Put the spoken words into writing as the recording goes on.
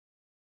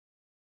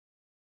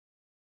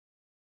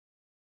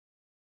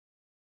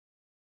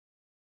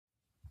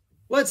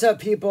What's up,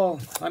 people?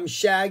 I'm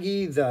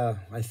Shaggy,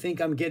 I think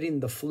I'm getting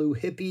the flu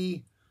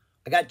hippie.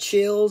 I got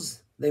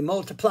chills. They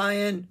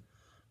multiplying.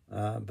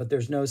 But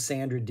there's no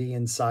Sandra D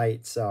in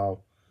sight,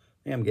 so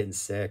I'm getting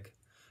sick.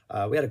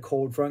 We had a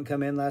cold front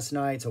come in last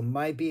night, so it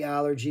might be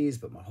allergies,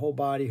 but my whole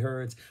body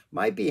hurts.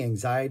 Might be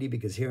anxiety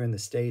because here in the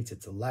States,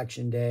 it's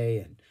election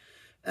day,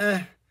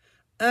 and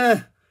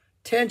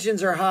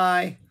tensions are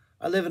high.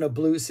 I live in a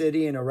blue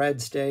city in a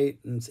red state,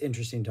 and it's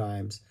interesting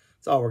times.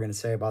 That's all we're going to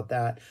say about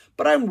that.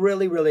 But I'm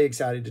really, really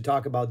excited to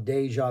talk about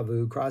Deja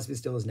Vu, Crosby,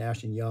 Stills,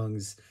 Nash, and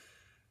Young's.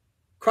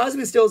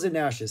 Crosby, Stills, and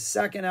Nash's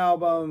second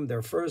album,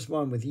 their first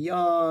one with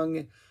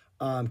Young,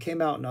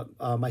 came out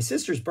on my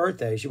sister's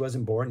birthday. She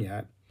wasn't born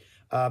yet.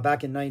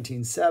 Back in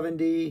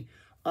 1970.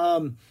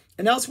 And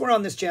elsewhere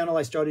on this channel,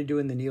 I started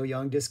doing the Neil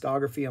Young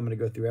discography. I'm going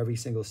to go through every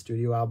single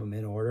studio album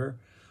in order.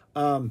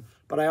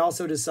 But I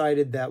also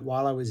decided that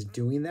while I was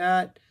doing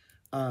that,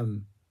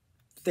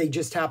 they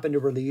just happened to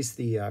release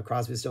the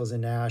Crosby, Stills,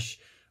 and Nash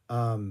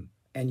and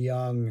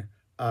Young,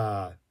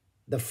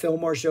 the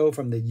Fillmore show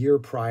from the year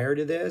prior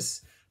to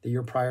this. The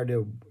year prior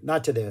to,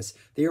 not to this,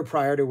 the year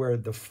prior to where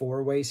the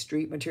Four-Way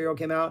Street material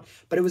came out.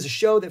 But it was a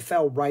show that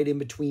fell right in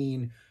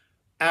between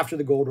after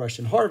the Gold Rush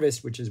and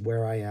Harvest, which is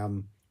where I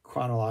am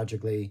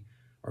chronologically.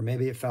 Or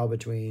maybe it fell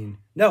between,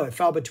 no, it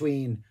fell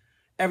between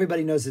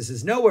Everybody Knows This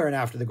Is Nowhere and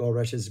After the Gold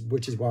Rush,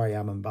 which is where I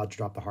am. I'm about to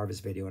drop the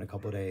Harvest video in a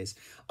couple of days.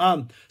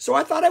 So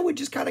I thought I would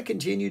just kind of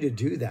continue to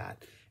do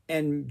that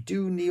and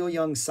do Neil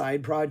Young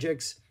side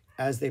projects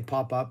as they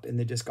pop up in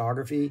the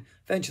discography.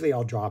 Eventually,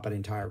 I'll drop an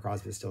entire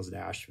Crosby, Stills,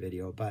 Nash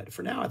video. But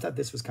for now, I thought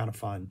this was kind of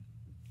fun.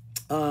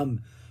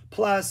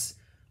 Plus,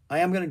 I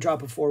am going to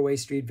drop a Four-Way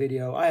Street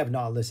video. I have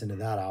not listened to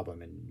that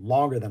album in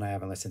longer than I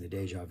haven't listened to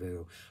Deja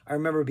Vu. I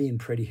remember being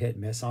pretty hit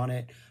and miss on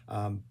it,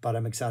 but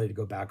I'm excited to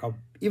go back.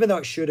 Even though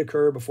it should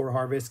occur before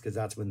Harvest, because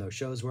that's when those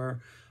shows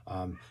were.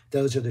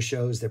 Those are the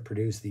shows that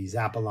produce the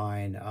Zappa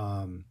line,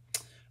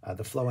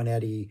 the Flo and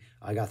Eddie.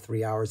 I got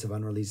 3 hours of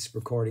unreleased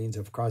recordings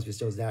of Crosby,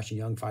 Stills, Nash, and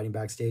Young fighting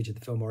backstage at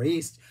the Fillmore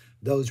East.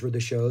 Those were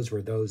the shows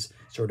where those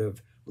sort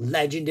of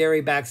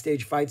legendary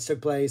backstage fights took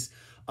place.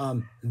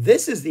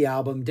 This is the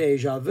album,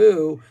 Deja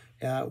Vu,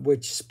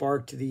 which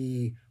sparked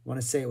the, I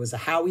want to say it was a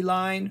Howie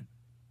line.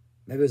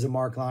 Maybe it was a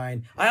Mark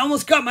line. I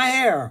almost cut my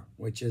hair,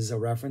 which is a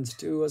reference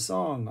to a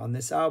song on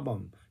this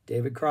album,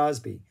 David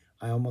Crosby.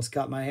 I almost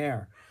cut my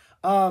hair.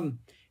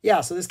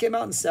 Yeah, so this came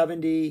out in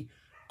 70.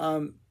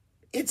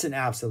 It's an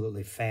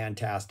absolutely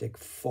fantastic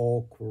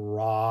folk,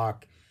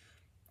 rock,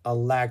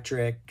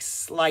 electric,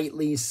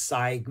 slightly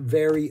psych,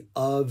 very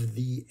of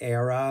the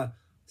era,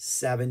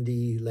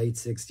 70, late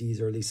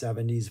 60s, early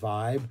 70s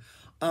vibe.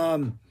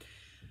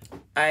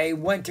 I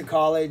went to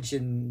college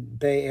in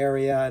Bay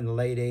Area in the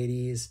late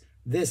 80s.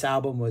 This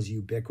album was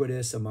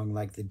ubiquitous among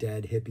like the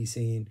dead hippie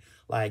scene.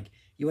 Like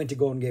you went to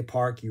Golden Gate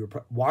Park, you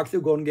walk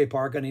through Golden Gate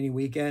Park on any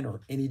weekend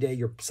or any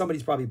day,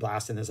 somebody's probably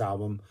blasting this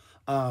album.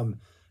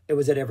 It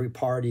was at every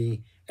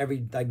party,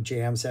 every like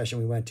jam session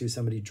we went to,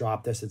 somebody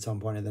dropped this at some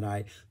point in the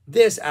night.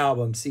 This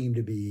album seemed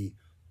to be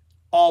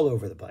all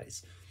over the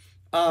place.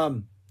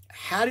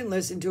 Hadn't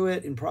listened to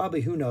it in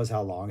probably who knows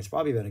how long. It's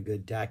probably been a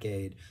good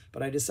decade,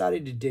 but I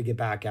decided to dig it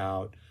back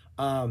out.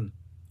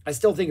 I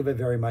still think of it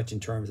very much in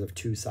terms of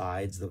two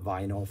sides, the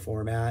vinyl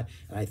format,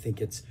 and I think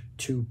it's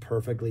two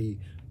perfectly,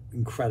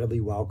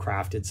 incredibly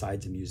well-crafted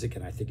sides of music,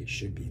 and I think it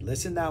should be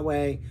listened that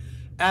way.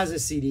 As a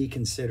CD,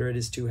 consider it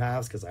as two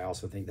halves, because I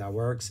also think that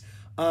works.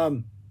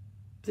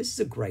 This is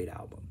a great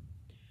album.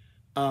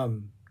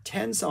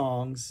 10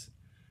 songs.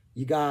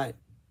 You got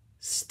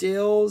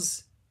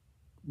Stills,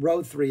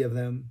 wrote 3 of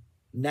them.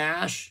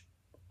 Nash,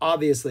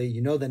 obviously,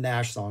 you know the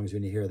Nash songs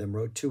when you hear them,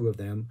 wrote 2 of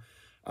them.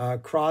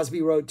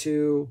 Crosby wrote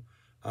 2.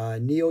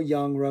 Neil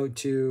Young wrote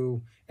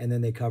 2. And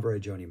then they cover a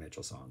Joni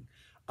Mitchell song.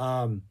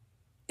 And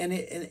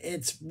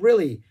it's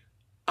really,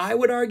 I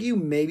would argue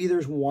maybe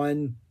there's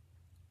one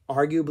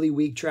arguably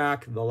weak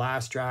track, the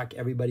last track,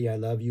 Everybody I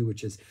Love You,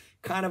 which is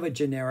kind of a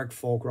generic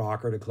folk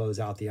rocker to close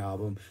out the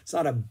album. It's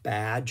not a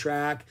bad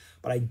track,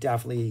 but I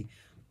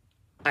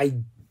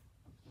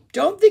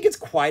don't think it's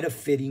quite a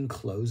fitting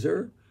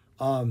closer,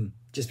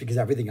 just because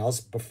everything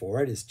else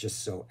before it is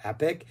just so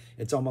epic.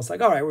 It's almost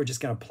like, all right, we're just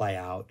going to play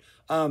out.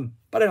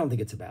 But I don't think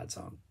it's a bad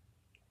song.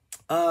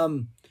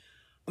 I'm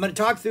going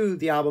to talk through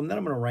the album, then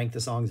I'm going to rank the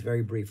songs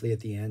very briefly at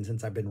the end,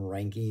 since I've been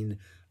ranking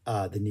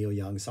the Neil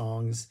Young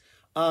songs.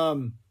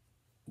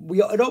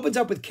 It opens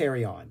up with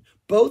Carry On.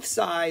 Both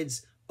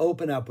sides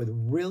open up with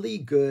really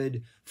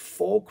good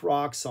folk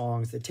rock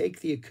songs that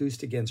take the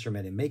acoustic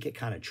instrument and make it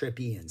kind of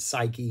trippy and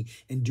psyche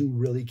and do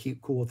really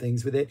cool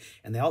things with it.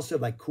 And they also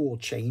have like cool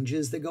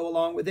changes that go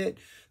along with it.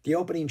 The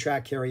opening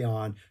track, Carry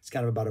On, it's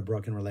kind of about a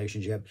broken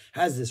relationship,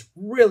 has this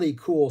really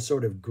cool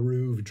sort of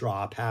groove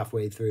drop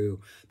halfway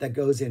through that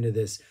goes into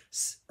this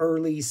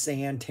early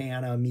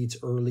Santana meets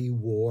early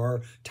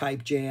War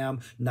type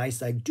jam.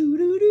 Nice like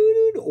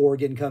doo-doo-doo-doo,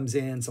 organ comes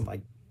in, some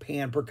like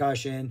pan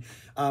percussion.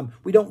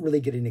 We don't really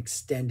get an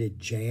extended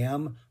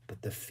jam,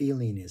 but the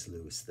feeling is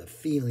loose. The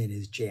feeling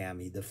is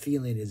jammy. The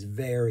feeling is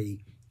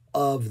very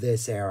of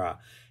this era.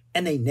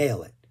 And they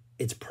nail it.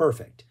 It's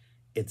perfect.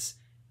 It's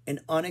an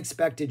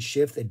unexpected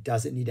shift that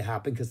doesn't need to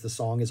happen because the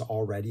song is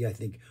already, I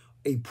think,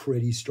 a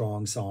pretty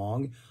strong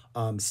song.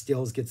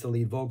 Stills gets the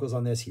lead vocals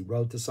on this. He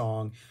wrote the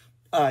song.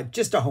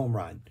 Just a home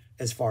run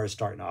as far as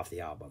starting off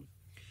the album.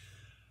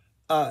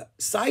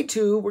 Side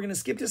 2, we're going to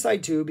skip to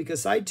side 2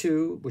 because side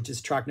 2, which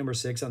is track number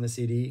 6 on the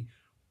CD,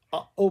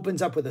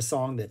 opens up with a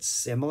song that's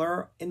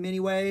similar in many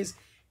ways.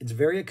 It's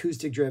very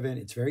acoustic driven.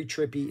 It's very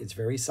trippy. It's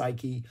very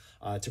psyche.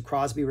 It's a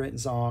Crosby written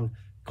song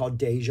called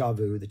Deja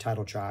Vu, the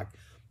title track.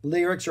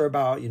 Lyrics are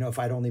about, if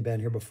I'd only been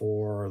here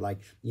before, or like,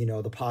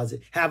 the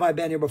positive, have I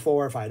been here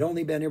before? If I'd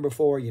only been here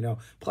before,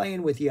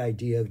 playing with the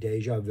idea of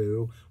deja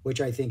vu,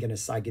 which I think in a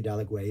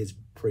psychedelic way is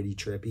pretty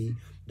trippy.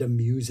 The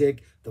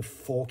music, the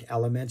folk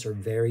elements are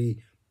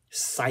very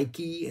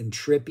psyche and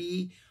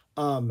trippy.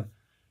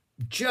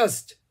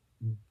 Just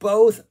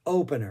both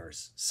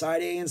openers,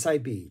 side A and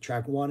side B,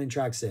 track 1 and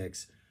track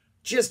 6,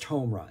 just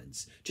home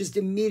runs. Just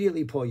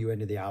immediately pull you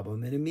into the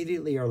album and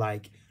immediately are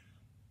like,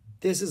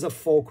 this is a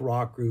folk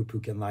rock group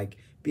who can like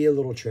be a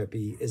little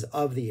trippy, is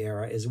of the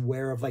era, is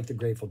aware of like the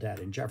Grateful Dead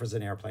and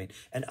Jefferson Airplane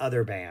and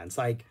other bands.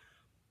 Like,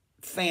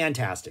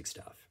 fantastic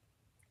stuff.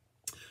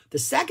 The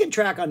second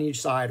track on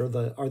each side are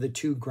the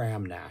 2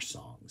 Graham Nash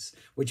songs,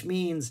 which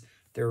means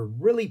they're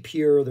really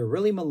pure, they're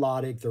really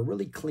melodic, they're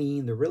really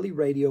clean, they're really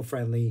radio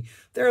friendly.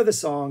 They're the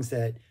songs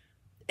that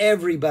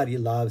everybody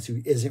loves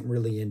who isn't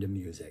really into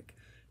music.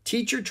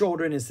 Teach Your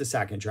Children is the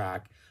second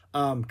track,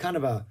 kind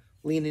of a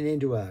leaning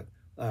into a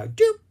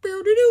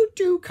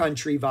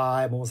country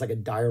vibe, almost like a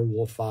Dire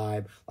Wolf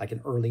vibe, like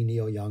an early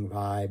Neil Young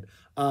vibe.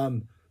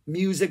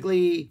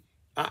 Musically,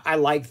 I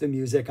like the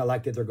music. I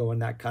like that they're going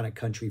that kind of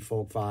country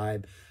folk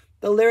vibe.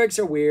 The lyrics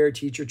are weird.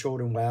 Teach your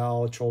children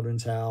well,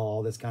 children's hell,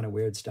 all this kind of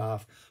weird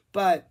stuff.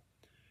 But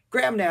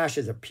Graham Nash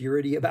has a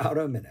purity about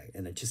him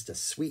and just a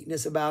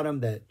sweetness about him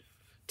that,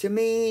 to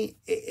me,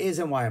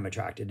 isn't why I'm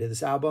attracted to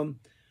this album.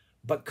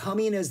 But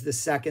coming as the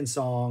second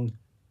song,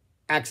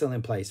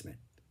 excellent placement.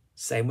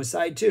 Same with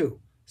side 2.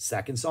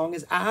 Second song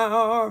is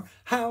Our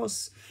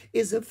House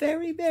is a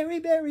very, very,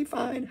 very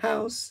fine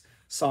house.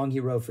 Song he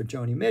wrote for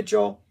Joni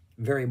Mitchell.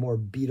 Very more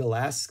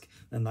Beatle-esque.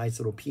 A nice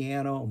little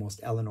piano, almost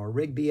Eleanor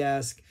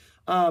Rigby-esque.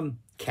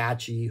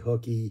 Catchy,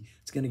 hooky.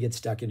 It's going to get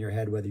stuck in your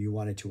head whether you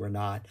want it to or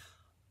not.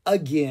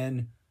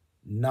 Again,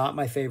 not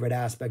my favorite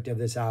aspect of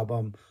this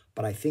album,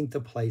 but I think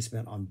the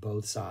placement on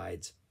both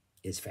sides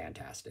is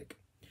fantastic.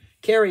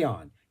 Carry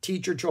On,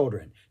 Teach Your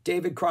Children.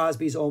 David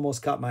Crosby's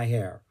Almost Cut My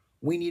Hair.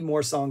 We need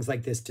more songs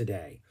like this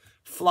today.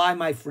 Fly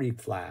My Freak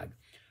Flag,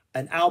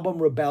 an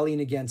album rebelling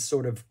against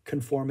sort of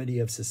conformity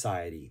of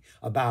society,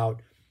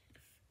 about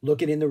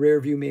looking in the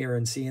rearview mirror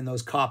and seeing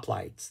those cop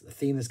lights, the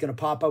theme that's going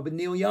to pop up with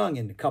Neil Young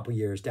in a couple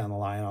years down the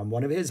line on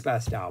one of his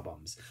best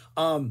albums.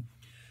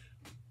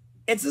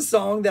 It's a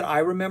song that I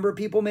remember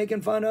people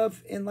making fun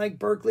of in like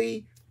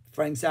Berkeley.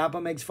 Frank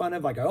Zappa makes fun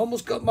of, like, I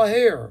almost cut my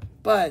hair.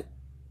 But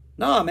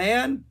nah,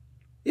 man,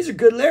 these are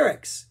good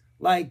lyrics.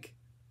 Like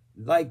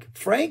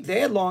Frank,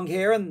 they had long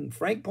hair, and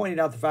Frank pointed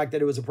out the fact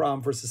that it was a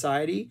problem for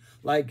society.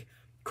 Like,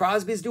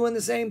 Crosby's doing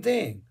the same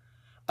thing.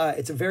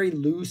 It's a very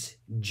loose,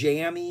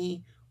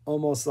 jammy,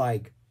 almost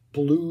like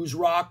blues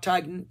rock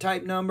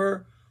type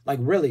number. Like,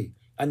 really,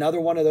 another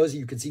one of those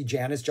you could see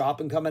Janis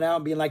Joplin coming out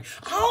and being like,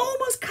 I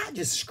almost got,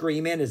 just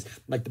screaming as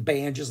like the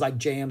band just like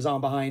jams on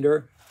behind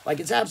her.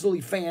 Like, it's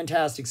absolutely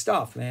fantastic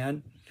stuff,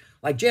 man.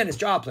 Like Janis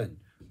Joplin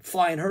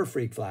flying her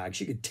freak flag.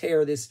 She could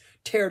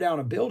tear down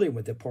a building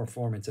with the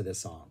performance of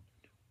this song.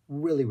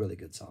 Really, really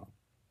good song.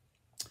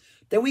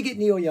 Then we get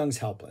Neil Young's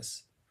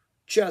Helpless.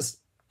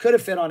 Just could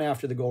have fit on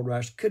After the Gold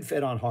Rush, could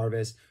fit on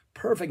Harvest.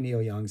 Perfect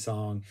Neil Young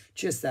song.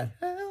 Just that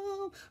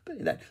help,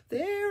 that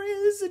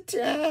there is a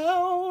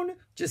town.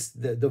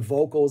 Just the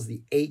vocals,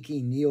 the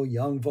achy Neil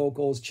Young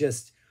vocals.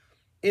 Just,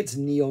 it's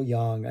Neil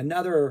Young.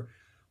 Another,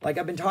 like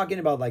I've been talking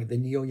about, like the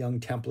Neil Young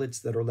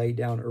templates that are laid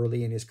down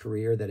early in his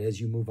career, that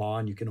as you move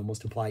on, you can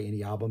almost apply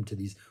any album to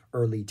these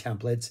early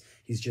templates.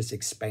 He's just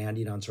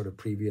expanding on sort of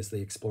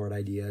previously explored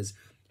ideas.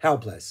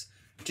 Helpless,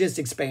 just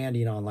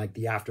expanding on like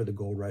the After the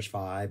Gold Rush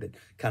vibe and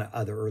kind of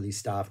other early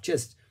stuff.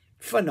 Just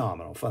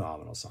phenomenal,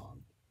 phenomenal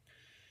song.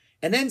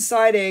 And then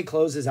side A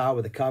closes out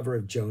with a cover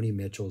of Joni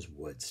Mitchell's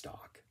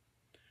Woodstock.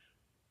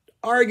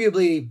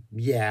 Arguably,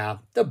 yeah,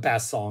 the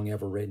best song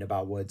ever written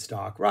about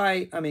Woodstock,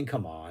 right? I mean,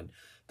 come on.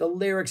 The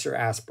lyrics are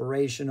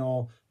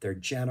aspirational. They're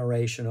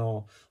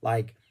generational.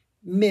 Like,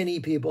 many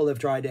people have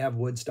tried to have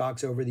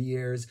Woodstocks over the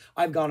years.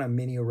 I've gone on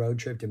many a road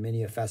trip to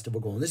many a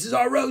festival going, this is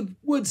our road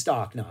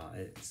Woodstock. No,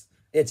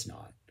 it's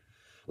not.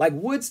 Like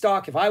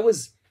Woodstock, if I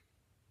was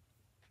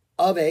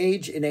of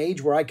age, an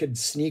age where I could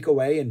sneak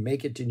away and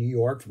make it to New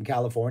York from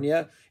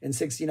California in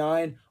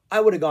 '69, I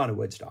would have gone to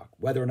Woodstock.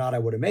 Whether or not I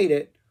would have made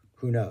it,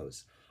 who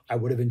knows? I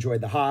would have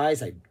enjoyed the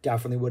highs. I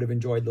definitely would have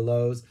enjoyed the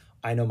lows.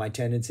 I know my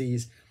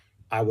tendencies.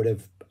 I would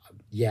have,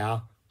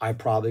 yeah, I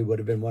probably would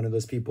have been one of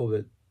those people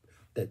that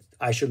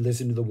I should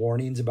listen to the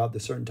warnings about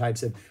the certain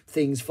types of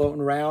things floating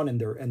around and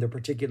their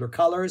particular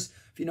colors,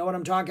 if you know what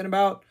I'm talking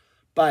about.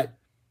 But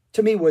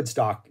to me,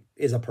 Woodstock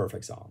is a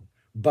perfect song.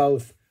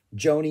 Both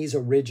Joni's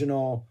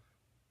original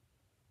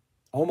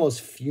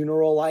almost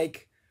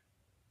funeral-like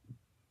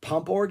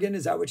pump organ.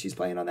 Is that what she's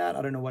playing on that?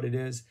 I don't know what it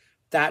is.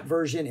 That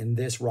version and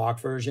this rock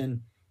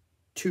version,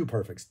 two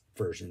perfect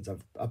versions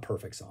of a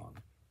perfect song.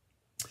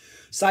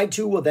 Side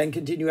 2 will then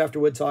continue after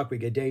Woodstock. We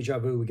get Deja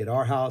Vu, we get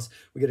Our House,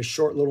 we get a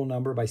short little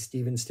number by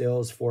Stephen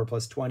Stills,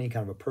 4+20,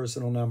 kind of a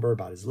personal number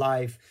about his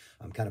life,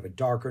 kind of a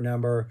darker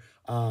number,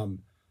 a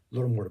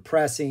little more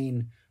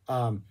depressing.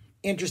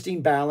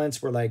 Interesting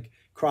balance where like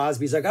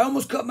Crosby's like, I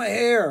almost cut my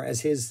hair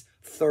as his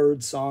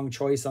third song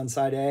choice on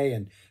side A,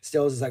 and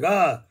Stills is like,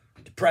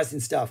 depressing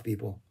stuff,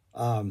 people.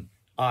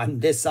 On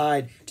this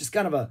side, just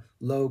kind of a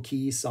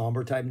low-key,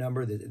 somber type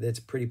number that's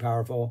pretty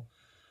powerful.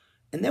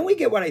 And then we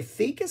get what I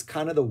think is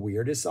kind of the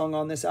weirdest song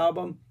on this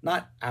album.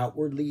 Not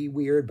outwardly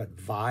weird, but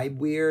vibe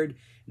weird.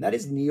 And that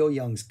is Neil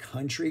Young's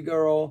Country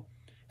Girl.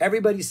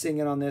 Everybody's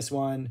singing on this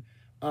one.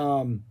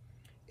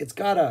 It's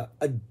got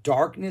a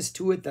darkness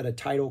to it that a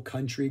title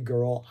Country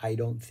Girl I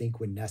don't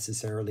think would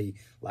necessarily,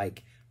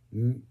 like,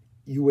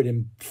 you would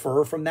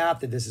infer from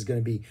that this is going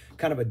to be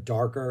kind of a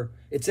darker.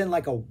 It's in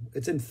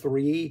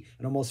 3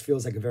 and almost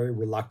feels like a very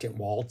reluctant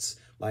waltz.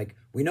 Like,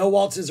 we know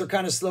waltzes are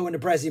kind of slow and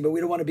depressing, but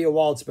we don't want to be a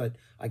waltz. But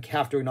I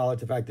have to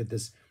acknowledge the fact that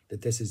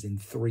this is in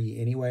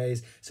 3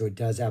 anyways. So it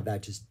does have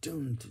that just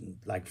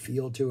like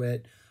feel to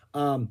it.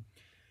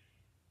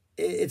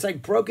 It's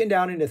like broken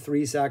down into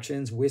 3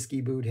 sections: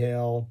 Whiskey Boot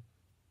Hill,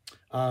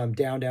 Down,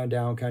 Down,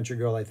 Down, Country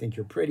Girl, I Think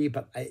You're Pretty.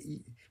 But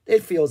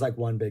it feels like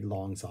one big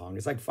long song.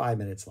 It's like 5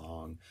 minutes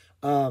long.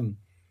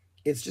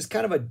 It's just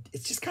kind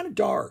of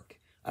dark.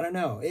 I don't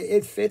know.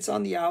 It fits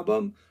on the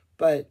album,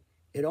 but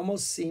it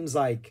almost seems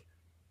like,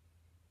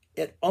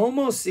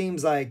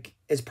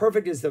 as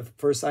perfect as the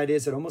first side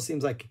is, it almost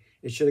seems like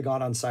it should have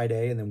gone on side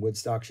A and then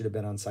Woodstock should have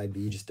been on side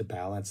B just to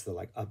balance the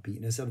like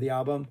upbeatness of the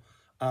album.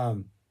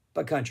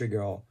 But Country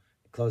Girl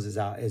is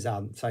out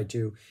on side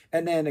 2.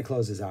 And then it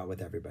closes out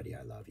with Everybody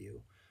I Love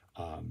You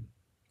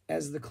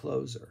as the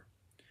closer.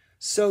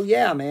 So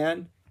yeah,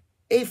 man,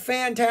 a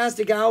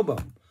fantastic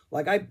album.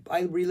 Like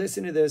I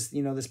re-listened to this,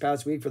 this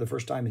past week for the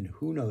first time in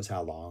who knows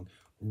how long.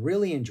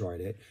 Really enjoyed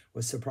it.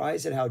 Was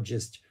surprised at how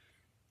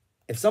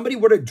if somebody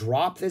were to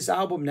drop this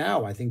album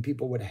now, I think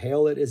people would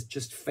hail it as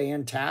just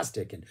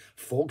fantastic. And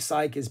Folk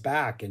Psych is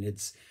back. And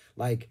it's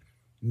like,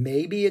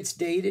 maybe it's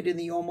dated in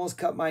the Almost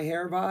Cut My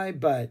Hair vibe,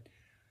 but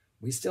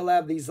we still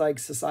have these like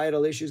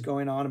societal issues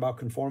going on about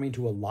conforming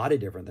to a lot of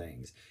different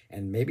things.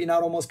 And maybe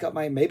almost cut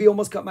my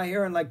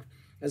hair and like,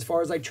 as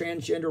far as like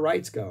transgender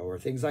rights go or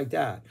things like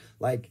that.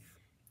 Like,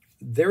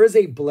 there is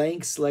a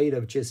blank slate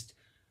of just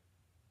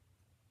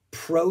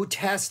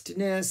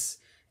protestness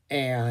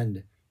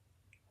and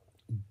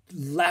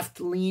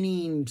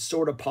left-leaning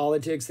sort of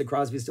politics that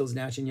Crosby, Stills,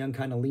 Nash, and Young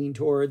kind of lean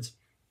towards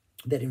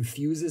that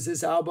infuses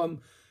this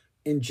album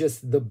in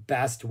just the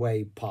best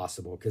way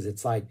possible. Because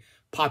it's like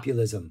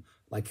populism,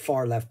 like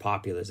far left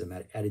populism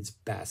at its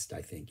best,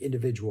 I think.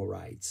 Individual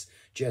rights.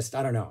 Just,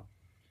 I don't know.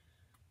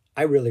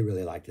 I really,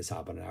 really like this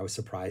album, and I was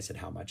surprised at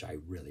how much I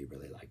really,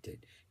 really liked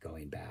it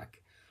going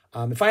back.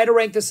 If I had to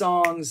rank the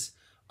songs,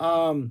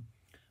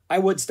 I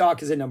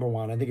Woodstock is at number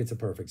 1. I think it's a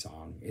perfect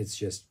song. It's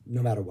just,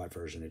 no matter what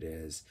version it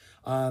is.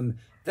 Then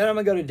I'm going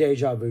to go to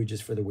Deja Vu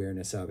just for the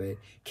weirdness of it.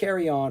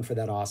 Carry On for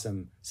that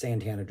awesome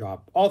Santana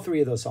drop. All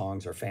 3 of those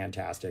songs are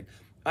fantastic.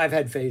 I've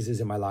had phases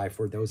in my life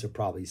where those have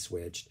probably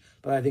switched,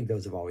 but I think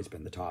those have always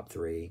been the top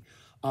 3.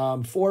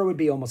 4 would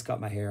be Almost Cut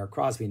My Hair.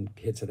 Crosby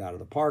hits it out of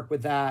the park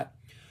with that.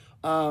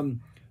 5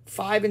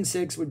 and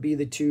 6 would be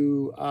the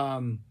 2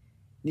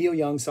 Neil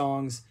Young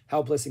songs,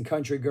 Helpless and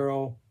Country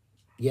Girl.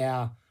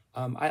 Yeah,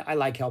 I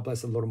like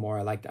Helpless a little more.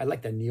 I like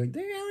that Neil,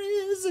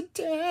 there is a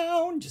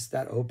town, just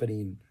that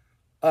opening,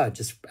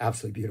 just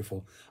absolutely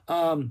beautiful.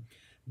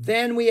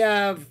 Then we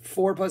have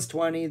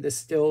 4+20, the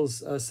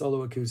Stills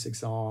solo acoustic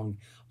song.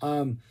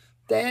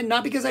 Then,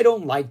 not because I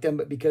don't like them,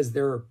 but because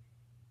they're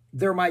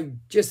my,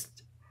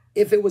 just,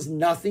 if it was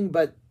nothing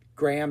but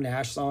Graham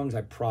Nash songs,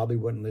 I probably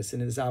wouldn't listen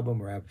to this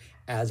album or have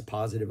as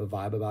positive a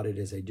vibe about it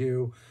as I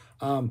do.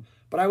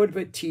 But I would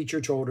put Teach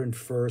Your Children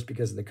first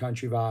because of the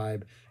country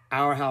vibe.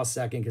 Our House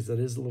second because it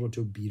is a little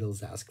too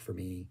Beatles-esque for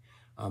me.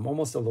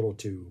 Almost a little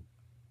too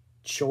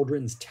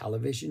children's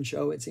television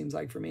show, it seems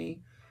like for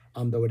me.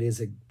 Though it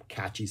is a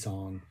catchy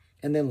song.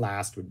 And then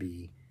last would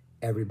be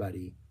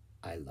Everybody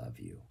I Love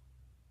You.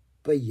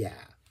 But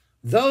yeah,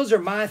 those are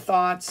my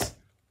thoughts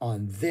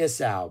on this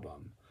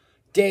album.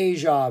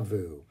 Deja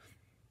Vu.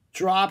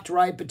 Dropped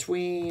right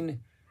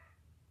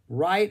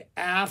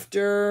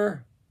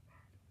after,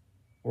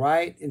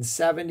 in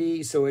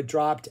 70. So it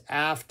dropped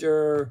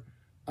after,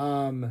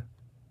 I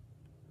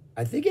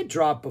think it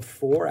dropped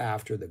before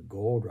after the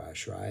Gold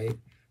Rush, right?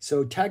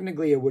 So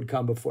technically it would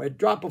come before. It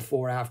dropped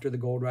before after the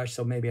Gold Rush,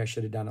 so maybe I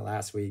should have done it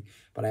last week,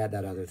 but I had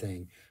that other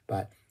thing.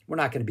 But we're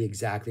not going to be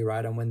exactly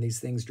right on when these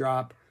things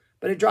drop.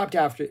 But it dropped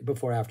after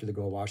the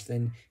Gold Rush.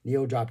 Then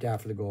Neil dropped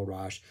after the Gold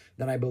Rush.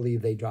 Then I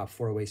believe they dropped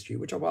 408 Street,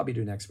 which I'll probably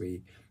do next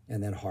week.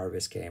 And then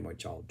Harvest came,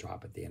 which I'll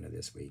drop at the end of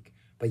this week.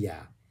 But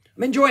yeah,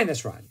 I'm enjoying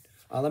this run.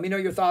 Let me know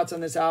your thoughts on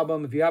this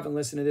album. If you haven't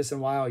listened to this in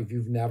a while, if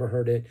you've never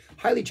heard it,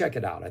 highly check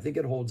it out. I think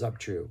it holds up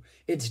true.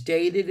 It's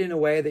dated in a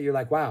way that you're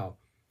like, wow,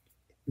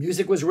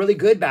 music was really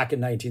good back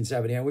in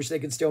 1970. I wish they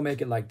could still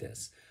make it like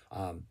this.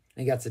 I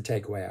think that's the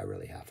takeaway I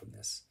really have from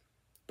this.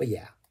 But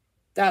yeah,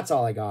 that's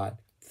all I got.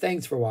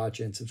 Thanks for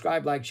watching.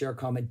 Subscribe, like, share,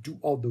 comment, do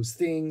all those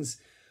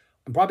things.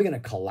 I'm probably going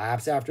to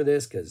collapse after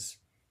this because,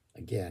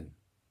 again,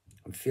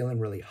 I'm feeling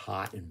really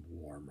hot and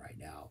warm right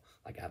now.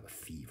 Like I have a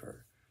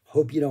fever.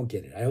 Hope you don't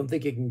get it. I don't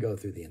think it can go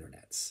through the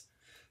internets.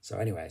 So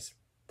anyways,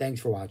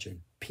 thanks for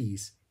watching.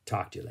 Peace.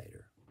 Talk to you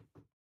later.